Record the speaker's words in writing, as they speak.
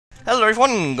Hello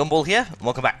everyone, Gumball here, and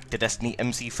welcome back to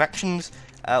DestinyMC Factions,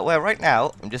 where right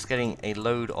now I'm just getting a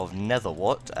load of nether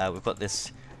wart. We've got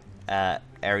this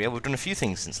area. We've done a few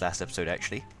things since last episode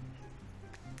actually,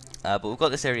 but we've got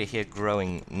this area here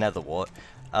growing nether wart,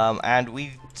 and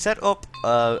we set up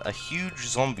a huge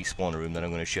zombie spawner room that I'm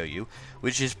going to show you,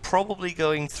 which is probably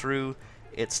going through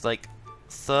its like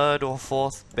third or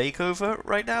fourth makeover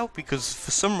right now, because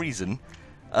for some reason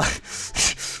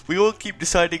we all keep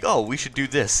deciding, oh, we should do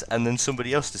this, and then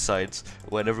somebody else decides,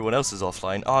 when everyone else is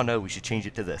offline, oh no, we should change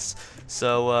it to this.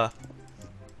 So,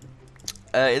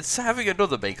 it's having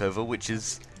another makeover, which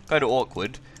is kind of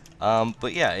awkward,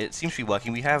 but yeah, it seems to be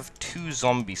working. We have 2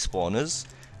 zombie spawners.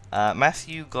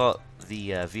 Matthew got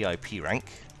the VIP rank,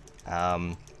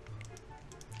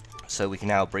 so we can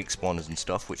now break spawners and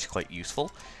stuff, which is quite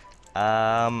useful.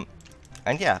 And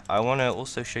yeah, I want to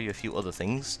also show you a few other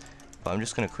things. But I'm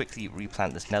just going to quickly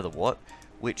replant this nether wart,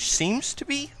 which seems to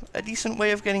be a decent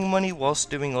way of getting money whilst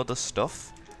doing other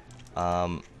stuff.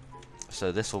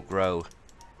 So this will grow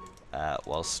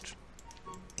whilst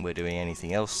we're doing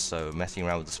anything else, so messing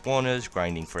around with the spawners,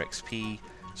 grinding for XP,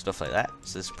 stuff like that.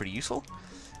 So this is pretty useful.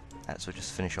 So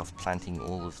just finish off planting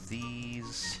all of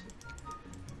these.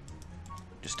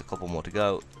 Just a couple more to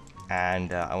go.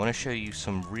 And I want to show you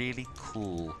some really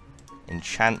cool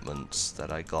enchantments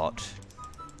that I got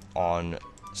on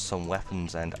some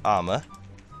weapons and armor,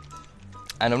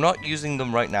 and I'm not using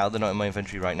them right now. They're not in my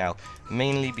inventory right now,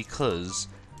 mainly because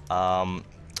I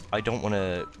don't want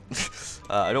to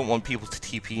I don't want people to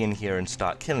TP in here and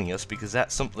start killing us, because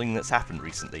that's something that's happened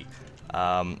recently.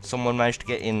 Someone managed to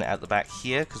get in at the back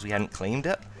here because we hadn't claimed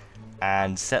it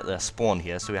and set their spawn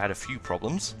here, so we had a few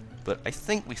problems, but I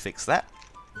think we fixed that.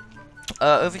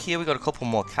 Over here we got a couple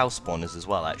more cow spawners as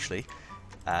well actually.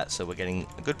 So we're getting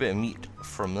a good bit of meat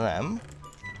from them.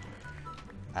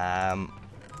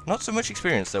 Not so much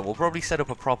experience though. We'll probably set up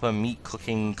a proper meat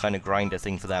cooking kind of grinder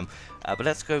thing for them. But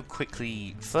let's go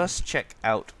quickly first check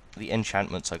out the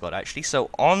enchantments I got actually. So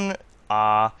on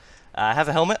our I have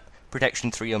a helmet,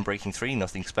 protection 3, unbreaking 3,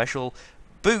 nothing special.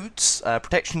 Boots,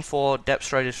 protection 4, depth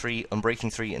strider 3,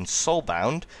 unbreaking 3, and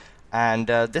soulbound. And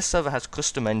this server has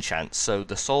custom enchants. So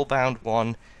the soulbound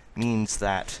one means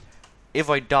that if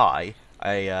I die,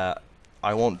 I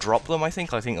won't drop them, I think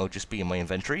they'll just be in my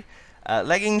inventory.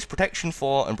 Leggings, protection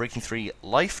 4, unbreaking 3,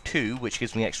 life 2, which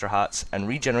gives me extra hearts, and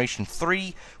regeneration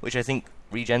 3, which I think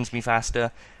regens me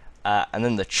faster. And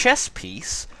then the chest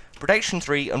piece, protection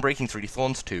 3, unbreaking 3,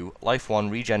 thorns 2, life 1,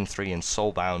 regen 3, and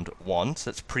soulbound 1. So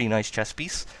that's a pretty nice chest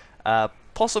piece.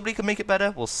 Possibly could make it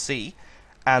better, we'll see.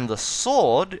 And the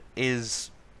sword is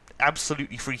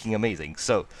absolutely freaking amazing.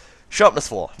 So sharpness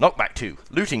 4, knockback 2,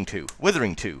 looting 2,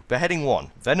 withering 2, beheading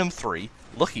 1, venom 3,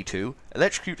 lucky 2,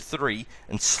 electrocute 3,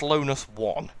 and slowness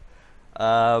 1.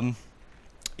 Yeah,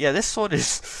 this sword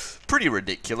is pretty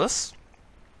ridiculous.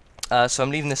 So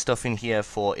I'm leaving this stuff in here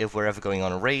for if we're ever going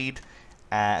on a raid,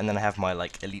 and then I have my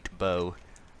like elite bow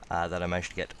that I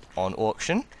managed to get on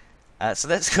auction. So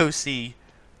let's go see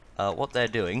what they're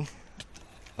doing,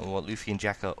 and what Luffy and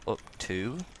Jack are up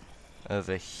to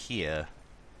over here.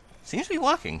 Seems to be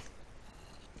working.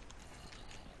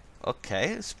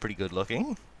 Okay, it's pretty good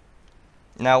looking.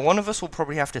 Now, one of us will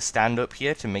probably have to stand up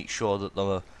here to make sure that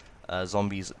the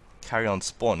zombies carry on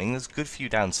spawning. There's a good few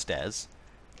downstairs.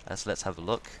 So let's have a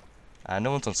look.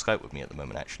 No one's on Skype with me at the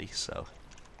moment, actually, so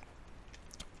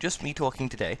just me talking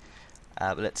today.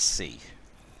 But let's see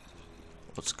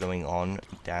what's going on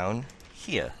down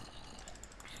here.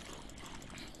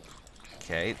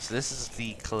 Okay, so this is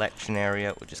the collection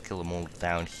area. We'll just kill them all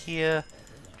down here.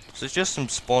 So it's just some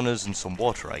spawners and some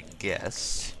water, I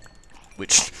guess.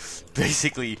 Which,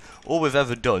 basically, all we've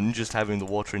ever done, just having the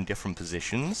water in different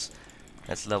positions.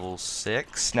 That's level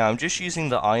 6. Now, I'm just using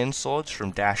the iron swords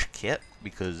from Dash Kit,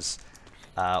 because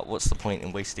what's the point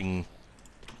in wasting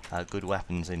good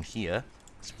weapons in here?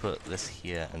 Let's put this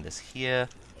here and this here.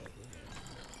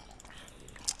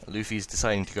 Luffy's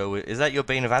deciding to go with... Is that your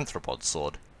Bane of Anthropods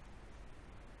sword?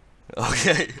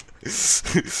 Okay.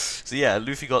 So yeah,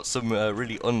 Luffy got some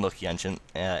really unlucky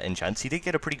enchants. He did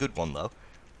get a pretty good one though.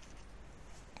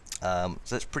 So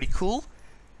that's pretty cool.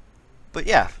 But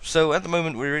yeah, so at the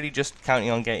moment we're really just counting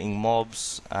on getting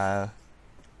mobs. I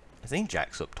think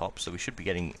Jack's up top, so we should be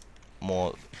getting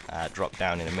more drop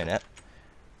down in a minute.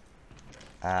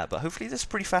 But hopefully this is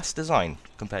pretty fast design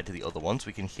compared to the other ones.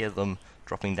 We can hear them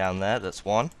dropping down there, that's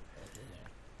one.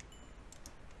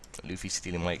 Luffy's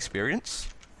stealing my experience.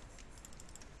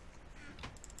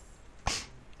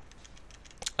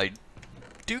 I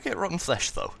do get rotten flesh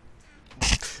though.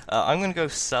 I'm going to go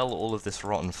sell all of this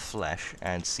rotten flesh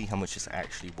and see how much it's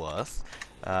actually worth.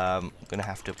 I'm gonna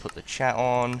have to put the chat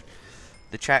on.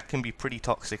 The chat can be pretty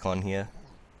toxic on here.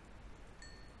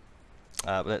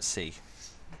 But let's see.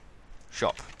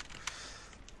 Shop.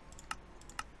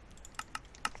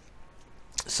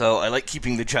 So I like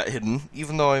keeping the chat hidden,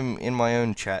 even though I'm in my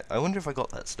own chat. I wonder if I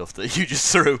got that stuff that you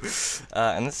just threw.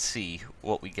 And let's see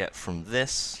what we get from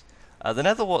this. The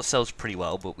nether wart sells pretty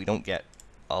well, but we don't get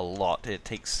a lot. It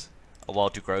takes a while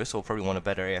to grow, so we'll probably want a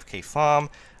better AFK farm.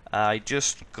 I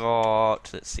just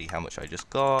got... let's see how much I just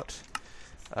got.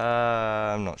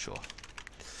 I'm not sure.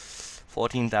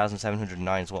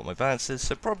 14,709 is what my balance is,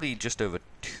 so probably just over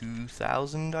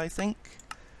 2,000, I think.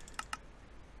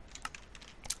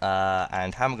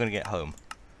 And how am I going to get home?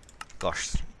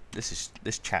 Gosh, this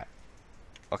chat.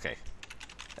 Okay,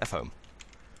 F home.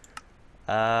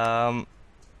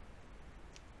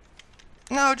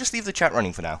 No, just leave the chat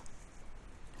running for now.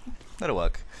 That'll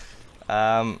work.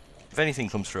 If anything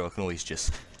comes through, I can always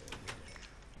just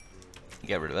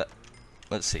get rid of it.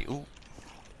 Let's see. Ooh.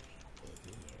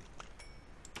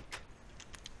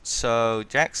 So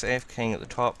Jack's AFKing at the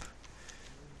top.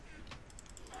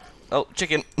 Oh,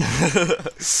 chicken!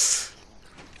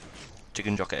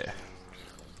 Chicken jockey.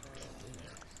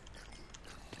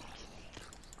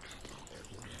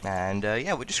 And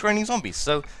yeah, we're just grinding zombies,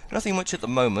 so nothing much at the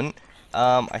moment.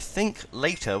 I think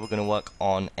later we're going to work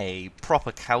on a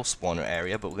proper cow spawner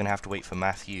area, but we're going to have to wait for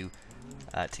Matthew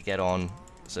to get on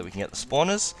so we can get the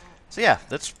spawners. So yeah,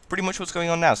 that's pretty much what's going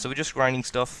on now. So we're just grinding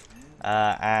stuff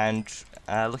and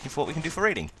looking for what we can do for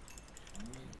raiding.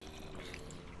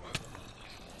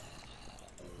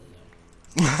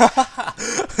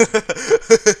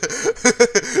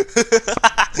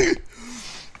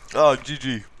 Oh,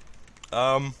 GG.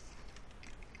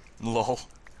 Lol.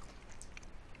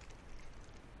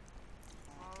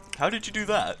 How did you do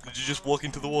that? Did you just walk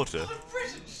into the water?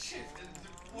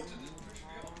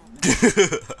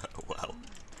 Wow.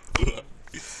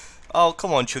 Oh,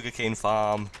 come on, sugarcane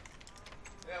farm.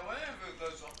 Yeah, whenever it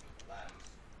goes off the land.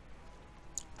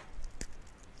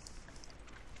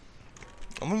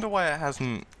 I wonder why it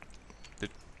hasn't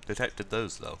detected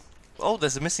those, though. Oh,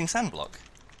 there's a missing sand block.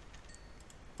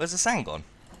 Where's the sand gone?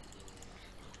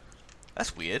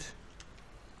 That's weird.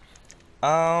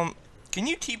 Can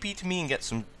you TP to me and get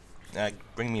some...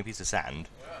 bring me a piece of sand?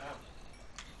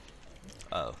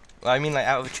 Oh. Well, I mean, like,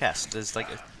 out of a chest. There's, like,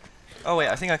 a... oh, wait,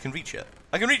 I think I can reach it.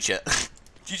 I can reach it!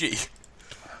 GG.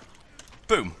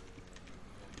 Boom.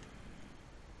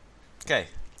 Okay,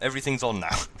 everything's on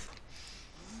now.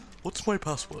 What's my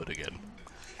password again?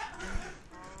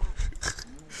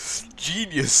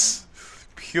 Genius.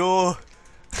 Pure,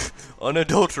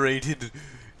 unadulterated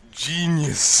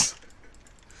genius.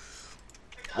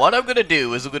 What I'm gonna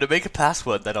do is I'm gonna make a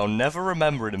password that I'll never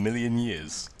remember in a million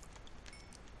years.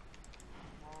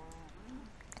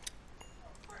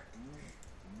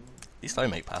 At least I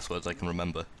make passwords I can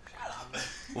remember.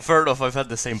 Well, fair enough, I've had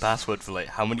the same password for like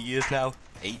how many years now?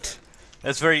 8?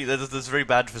 That's very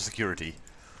bad for security.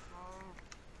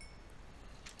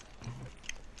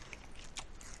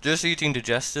 Just eating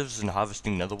digestives and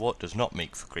harvesting netherwort does not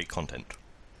make for great content.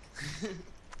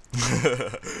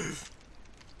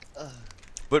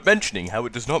 But mentioning how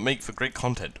it does not make for great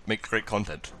content makes great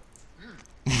content.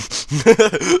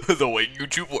 The way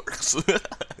YouTube works.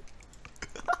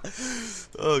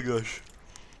 Oh gosh.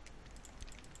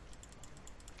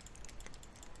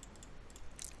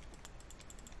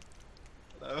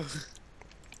 Hello.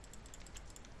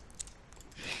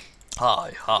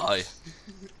 Hi, hi.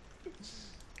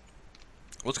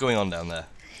 What's going on down there?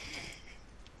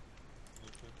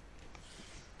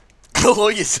 Oh,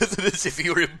 you said it as if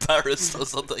you were embarrassed or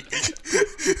something.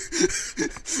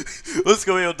 What's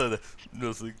going on down there?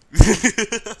 Nothing.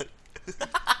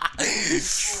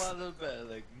 One of the better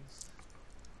things.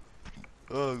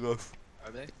 Oh gosh.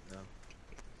 Are they? No.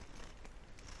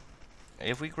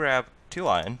 If we grab 2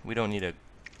 iron, we don't need a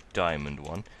diamond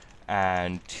one,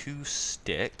 and 2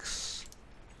 sticks.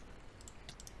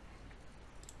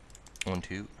 1,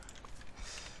 2.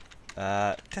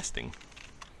 Testing.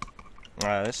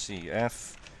 Alright, let's see.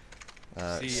 F.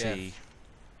 C.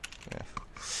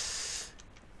 F.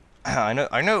 I know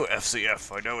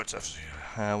FCF. I know it's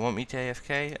FCF. Want me to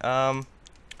AFK?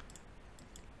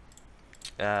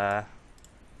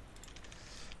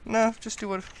 No, just do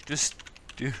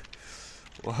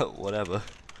whatever.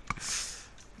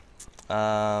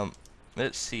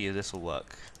 Let's see if this will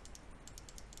work.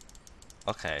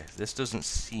 Okay, this doesn't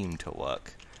seem to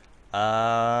work.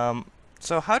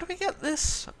 So how do we get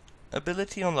this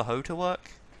ability on the hoe to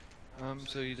work?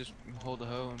 So you just hold the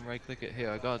hoe and right click it.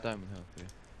 Here, I got a diamond hoe for you.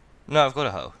 No, I've got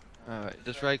a hoe. Alright,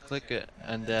 just right click it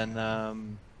and then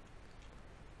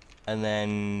and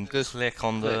then Just click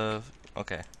on the...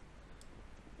 Okay.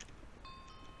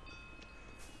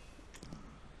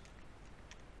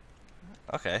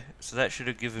 Okay, so that should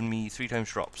have given me 3 times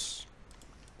drops.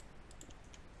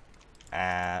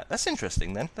 That's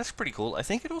interesting then. That's pretty cool. I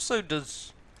think it also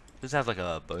does have like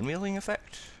a bone mealing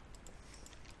effect.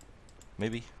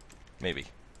 Maybe. Maybe.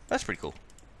 That's pretty cool.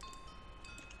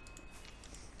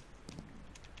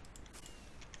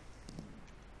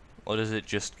 Or does it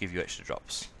just give you extra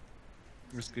drops?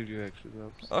 Just give you extra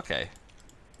drops. Okay.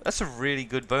 That's a really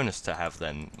good bonus to have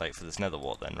then, like for this nether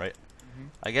wart then, right?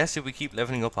 I guess if we keep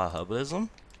leveling up our herbalism,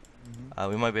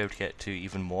 we might be able to get to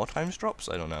even more times drops.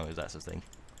 I don't know if that's a thing.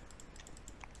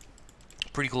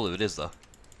 Pretty cool if it is, though.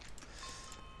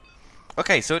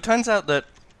 Okay, so it turns out that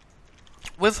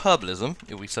with herbalism,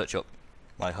 if we search up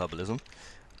my herbalism,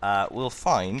 we'll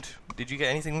find... Did you get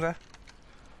anything there?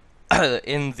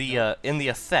 in the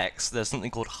effects, there's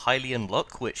something called Hylian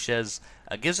Luck, which says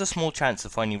gives a small chance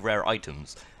of finding rare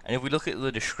items. And if we look at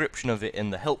the description of it in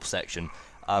the help section,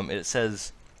 it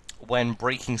says when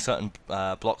breaking certain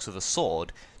blocks of a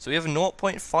sword, so we have a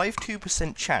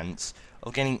 0.52% chance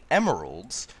of getting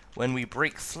emeralds when we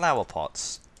break flower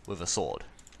pots with a sword.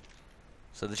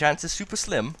 So the chance is super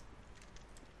slim,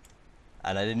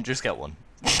 and I didn't just get one.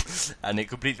 And it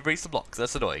completely breaks the blocks.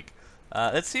 That's annoying.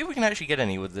 Let's see if we can actually get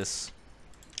any with this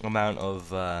amount of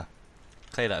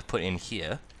clay that I've put in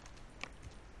here.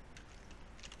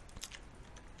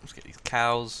 Let's get these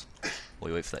cows. While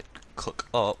we wait for that to cook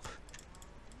up.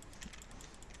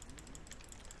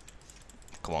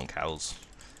 Come on, cows.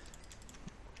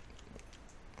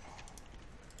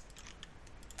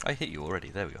 I hit you already.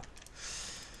 There we go.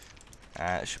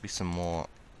 There should be some more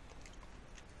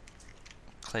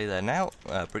clay there now.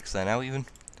 Bricks there now, even.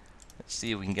 Let's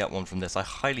see if we can get one from this. I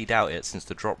highly doubt it, since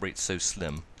the drop rate's so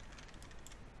slim.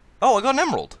 Oh, I got an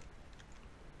emerald!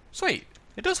 Sweet!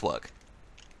 It does work.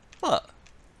 What?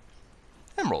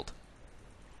 Emerald.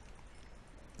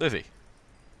 Livy.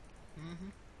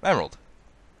 Emerald.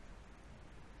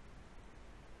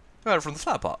 Got it from the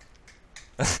flower pot.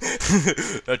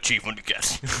 Achievement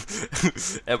get.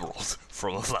 Emerald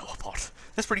from a flower pot.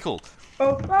 That's pretty cool.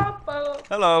 Oh, Papa.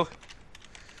 Hello.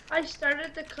 I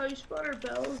started the cow spawner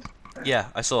build. Yeah,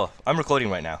 I saw. I'm recording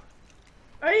right now.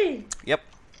 Hey. Yep.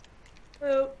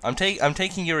 Oh. I'm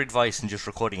taking your advice and just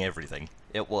recording everything.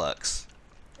 It works.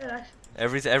 Yeah.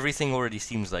 Everything already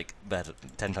seems like better,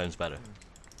 10 times better.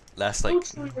 Last like.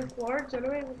 Don't record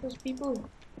anyway because people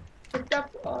picked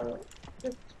up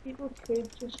people could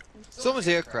just. Someone's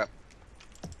here, crap.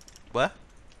 Where?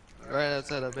 Right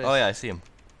outside our base. Oh yeah, I see him.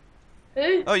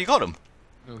 Who? Oh, you got him.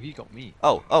 No, he got me.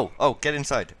 Oh, get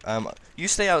inside. You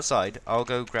stay outside. I'll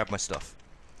go grab my stuff.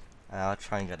 I'll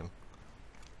try and get him.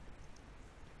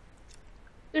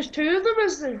 There's 2 of them,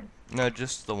 is there? No,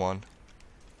 just the one.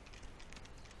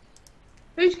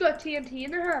 Who's got TNT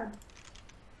in their hand?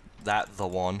 The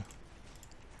one.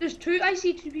 There's 2. I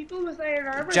see 2 people with iron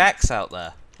armor. Jack's out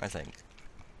there, I think.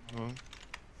 Oh,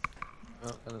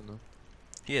 I don't know.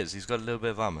 He is. He's got a little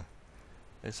bit of armor.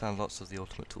 They sound lots of the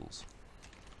ultimate tools.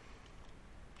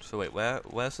 So wait,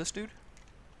 where's this dude?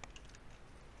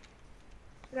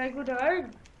 Can I go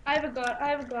down? I haven't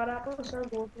got apple, so I'm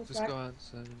going for the Just go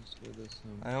outside and just do this.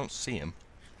 I don't see him.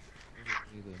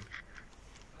 Either.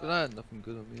 But I had nothing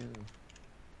good on me anyway.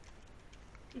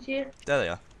 He's here. There they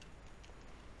are.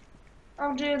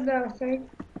 I'm doing the thing.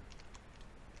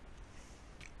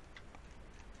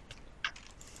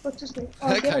 What's his name? Oh,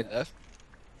 That guy yeah. left.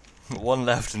 One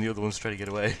left and the other one's trying to get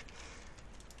away.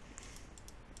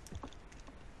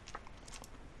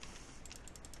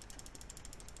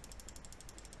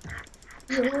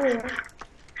 Yeah.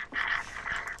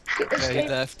 Get this Yeah, he thing.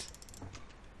 left.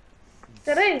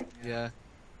 Did I? Yeah.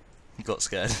 He got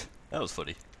scared. That was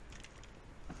funny.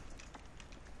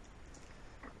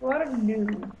 What a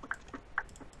noob.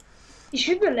 He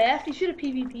shouldn't have left, he should have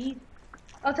PvP'd.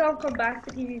 I'll tell him to come back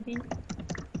to PvP.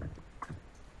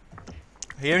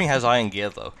 He only has iron gear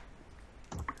though,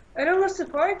 I know what's the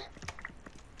point.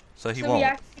 so he So we won't.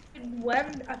 actually could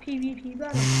win a PvP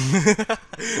battle.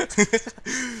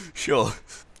 Sure.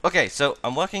 Okay, so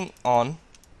I'm working on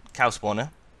cow spawner.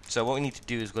 So what we need to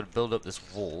do is we've got to build up this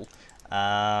wall.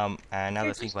 And now that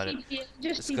I think about it,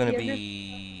 it's going to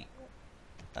be.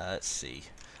 Let's see.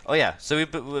 Oh yeah, so we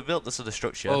built this other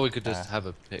structure. Or we could just have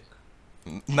a pick.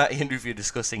 Matt and Ruby are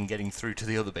discussing getting through to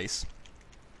the other base.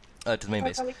 To the main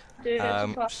base.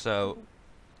 So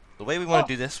the way we want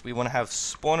to do this, we want to have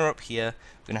spawner up here.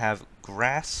 We're going to have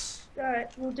grass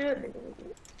Alright, we'll do it.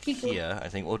 Keep going. here. I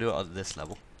think we'll do it at this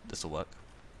level. This will work.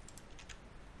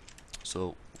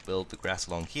 So build the grass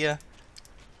along here.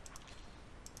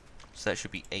 so that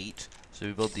should be 8. So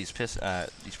we build these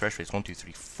pressure plates 1, 2,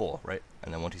 3, 4, right?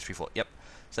 And then 1, 2, 3, 4. Yep.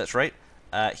 So that's right.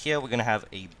 Here we're gonna have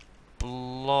a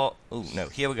block. Oh no,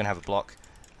 here we're gonna have a block.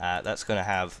 That's gonna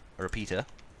have a repeater.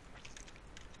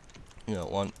 You know,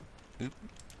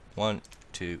 1,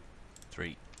 2,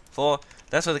 3, 4.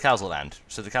 That's where the cows will land.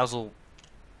 So the cows will,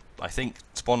 I think,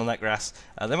 spawn on that grass.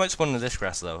 They might spawn on this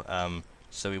grass though.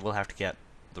 So we will have to get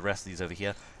the rest of these over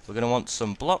here. We're gonna want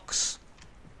some blocks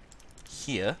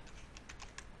here.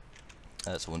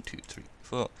 That's 1, 2, 3,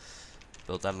 4.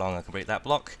 Build that along. I can break that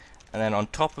block. And then on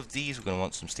top of these, we're gonna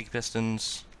want some sticky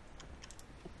pistons.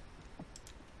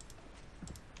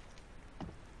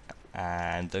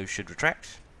 And those should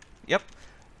retract. Yep.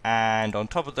 And on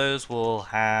top of those, we'll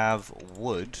have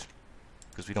wood,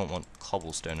 because we don't want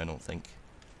cobblestone, I don't think.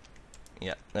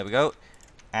 Yeah, there we go.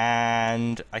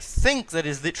 And I think that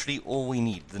is literally all we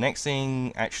need. The next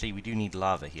thing, actually, we do need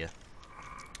lava here.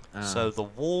 So the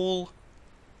wall,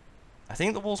 I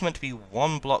think the wall's meant to be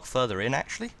 1 block further in,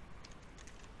 actually.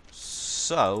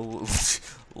 So,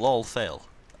 lol, fail.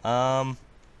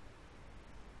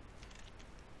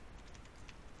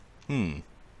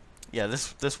 Yeah,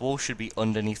 this wall should be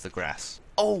underneath the grass.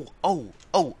 Oh,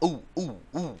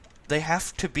 they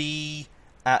have to be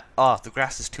at, the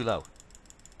grass is too low.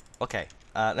 Okay,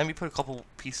 let me put a couple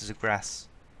pieces of grass.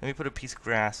 Let me put a piece of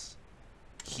grass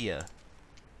here,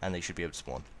 and they should be able to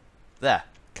spawn. There,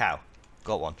 cow,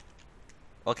 got one.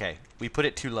 Okay, we put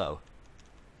it too low.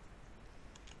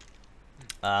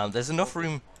 There's enough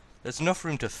room. There's enough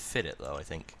room to fit it, though, I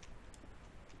think.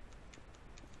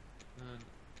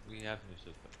 We have no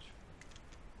silver.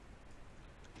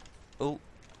 Oh,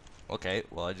 okay.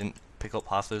 Well, I didn't pick up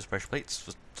half those pressure plates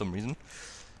for some reason.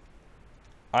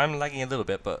 I'm lagging a little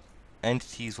bit, but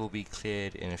entities will be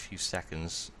cleared in a few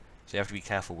seconds, so you have to be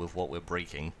careful with what we're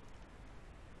breaking.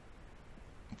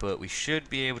 But we should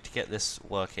be able to get this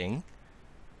working.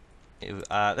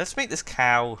 Let's make this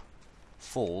cow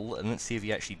fall, and let's see if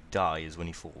he actually dies when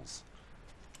he falls.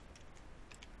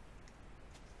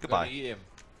 Goodbye. Eat him.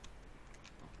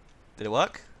 Did it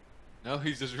work? No,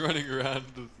 he's just running around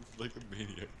like a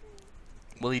maniac.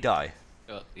 Will he die?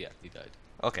 Yeah, he died.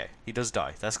 Okay, he does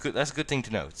die. That's good. That's a good thing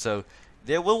to know. So,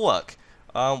 there will work.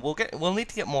 We'll need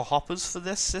to get more hoppers for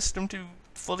this system to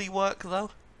fully work,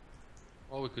 though.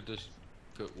 Or we could just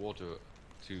put water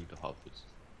to the hoppers.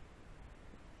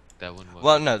 That wouldn't work.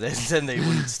 Well, no, then they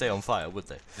wouldn't stay on fire, would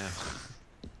they? No.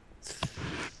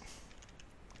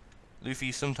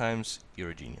 Luffy, sometimes you're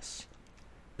a genius.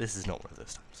 This is not one of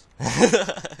those times.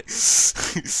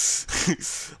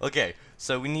 Okay,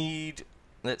 so we need,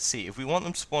 let's see, if we want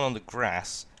them to spawn on the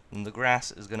grass, then the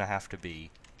grass is going to have to be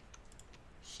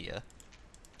here,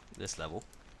 this level.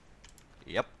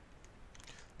 Yep.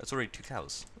 That's already 2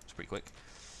 cows. That's pretty quick.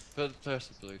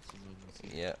 First blades.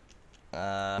 Yeah.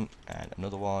 And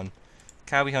another one.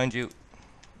 Cow behind you.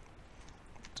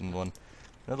 Another one.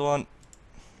 Another one.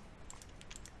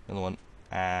 Another one.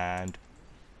 And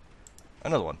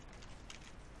another one.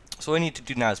 So all I need to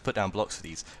do now is put down blocks for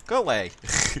these. Go away!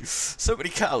 So many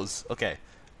cows! Okay.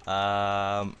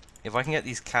 If I can get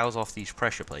these cows off these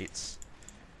pressure plates.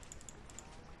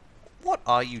 What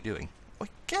are you doing? Oh,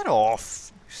 get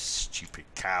off! Stupid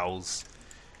cows.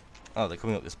 Oh, they're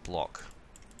coming up this block.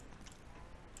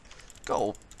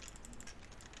 Go!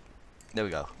 There we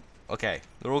go. Okay,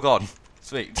 they're all gone.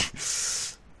 Sweet.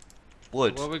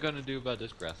 Wood. So what are we gonna do about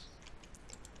this grass?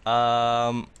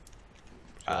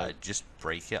 Just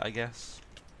break it, I guess.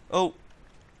 Oh!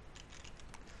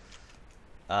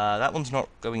 That one's not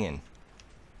going in.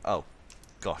 Oh,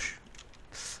 gosh.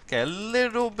 Okay, a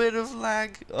little bit of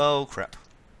lag. Oh, crap.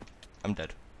 I'm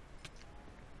dead.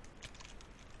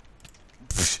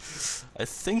 I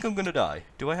think I'm gonna die.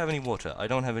 Do I have any water? I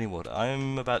don't have any water.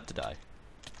 I'm about to die.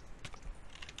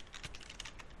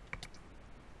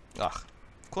 Ugh.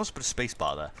 Of course I put a space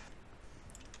bar there.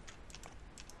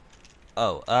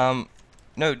 Oh,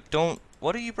 no, don't.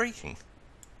 What are you breaking?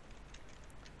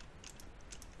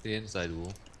 The inside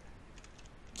wall.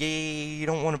 Yeah, you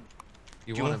don't want to.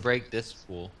 You want to break this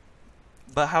wall.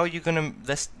 But how are you gonna?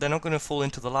 They're not gonna fall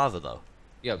into the lava though.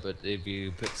 Yeah, but if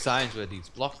you put signs where these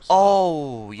blocks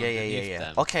Oh, are, yeah.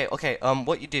 them. Okay.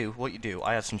 What you do,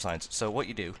 I have some signs. So what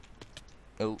you do,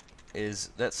 is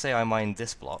let's say I mine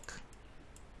this block.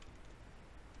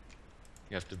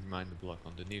 You have to mine the block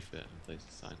underneath it and place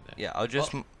the sign there. Yeah, I'll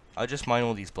just mine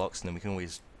all these blocks and then we can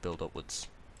always build upwards.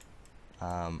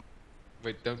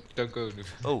 Wait, don't go.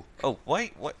 Oh,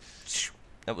 wait, what?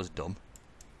 That was dumb.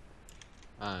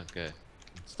 Ah, okay. It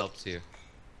stops here.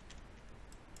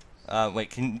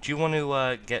 Wait, do you want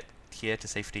to get here to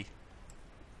safety?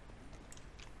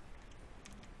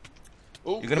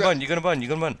 Oh, You're gonna burn, you're gonna burn, you're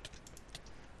gonna burn.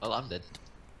 Well, I'm dead.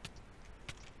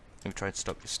 Let me try to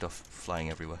stop your stuff flying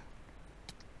everywhere.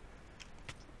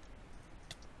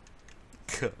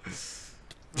 I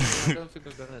don't think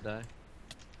I'm gonna die.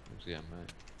 Actually, I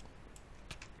might.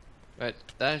 Right,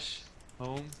 dash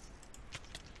home.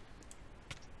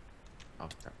 Oh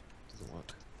crap, doesn't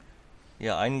work.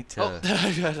 Yeah, I need to. Oh,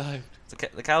 I died.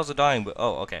 The cows are dying, but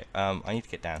oh, okay. I need to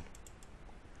get down.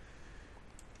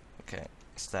 Okay,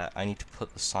 it's that I need to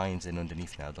put the signs in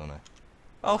underneath now, don't I?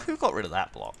 Oh, who got rid of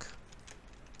that block?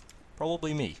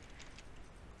 Probably me.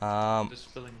 Just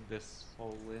filling this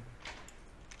hole in.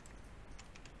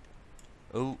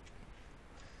 Oh.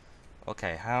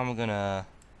 Okay, how am I gonna?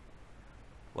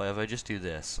 Well, if I just do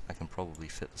this, I can probably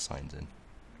fit the signs in.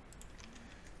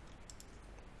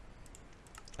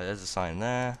 There's a sign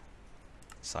there.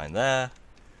 Sign there.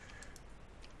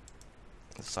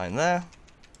 A sign there.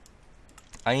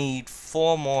 I need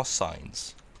 4 more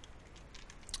signs.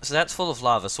 So that's full of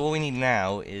lava. So all we need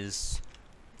now is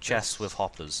chests with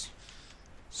hoppers.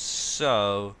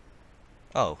 So,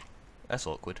 oh, that's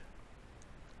awkward.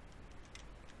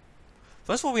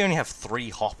 First of all, we only have 3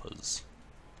 hoppers.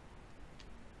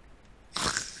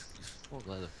 Oh,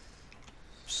 leather.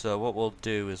 So what we'll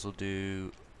do is we'll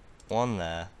do 1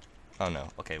 there. Oh no,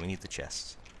 okay, we need the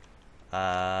chests.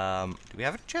 Do we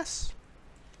have any chests?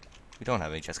 We don't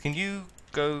have any chests. Can you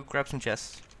go grab some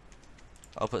chests?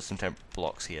 I'll put some temp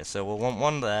blocks here. So we'll want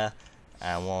 1 there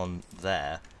and 1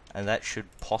 there, and that should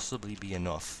possibly be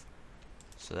enough.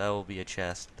 So there will be a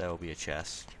chest, there will be a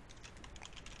chest.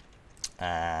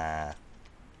 And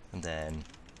then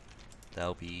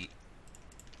there'll be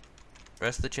the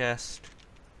rest of the chest.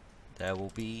 There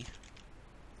will be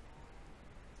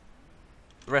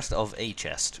the rest of a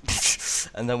chest.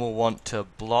 And then we'll want to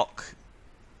block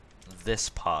this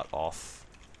part off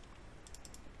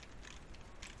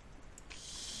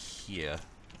here,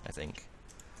 I think.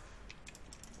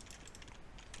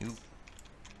 Ooh.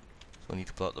 So I need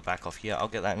to block the back off here. I'll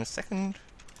get that in a second.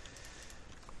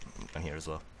 And here as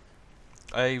well.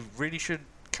 I really should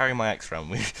carry my axe around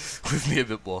with me a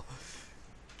bit more.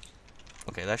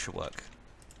 Okay, that should work.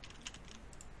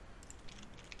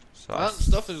 So Well,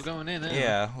 stuff is going in anyway.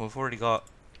 yeah, we've already got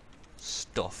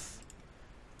stuff.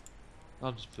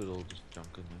 I'll just put all this junk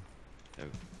in there. There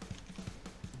we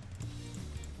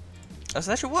go. So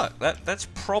that should work. That's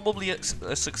probably a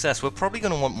success. We're probably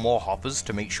going to want more hoppers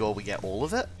to make sure we get all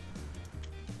of it.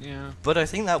 Yeah. But I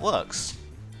think that works.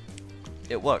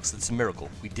 It works. It's a miracle.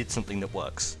 We did something that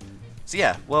works. So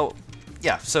yeah, well,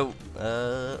 yeah. So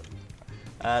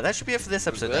that should be it for this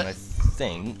episode then, I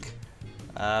think.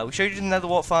 We showed you the nether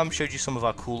wart farm, showed you some of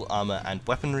our cool armor and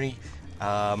weaponry.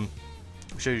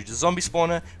 Showed you the zombie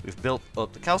spawner, we've built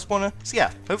up the cow spawner. So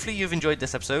yeah, hopefully you've enjoyed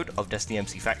this episode of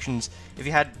DestinyMC Factions. If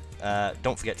you had,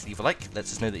 don't forget to leave a like, let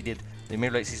us know that you did. Then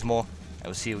maybe like to see some more, and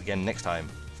we'll see you again next time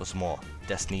for some more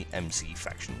DestinyMC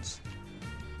Factions.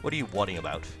 What are you wadding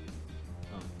about?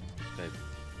 Oh, babe.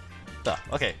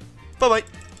 Okay, bye bye!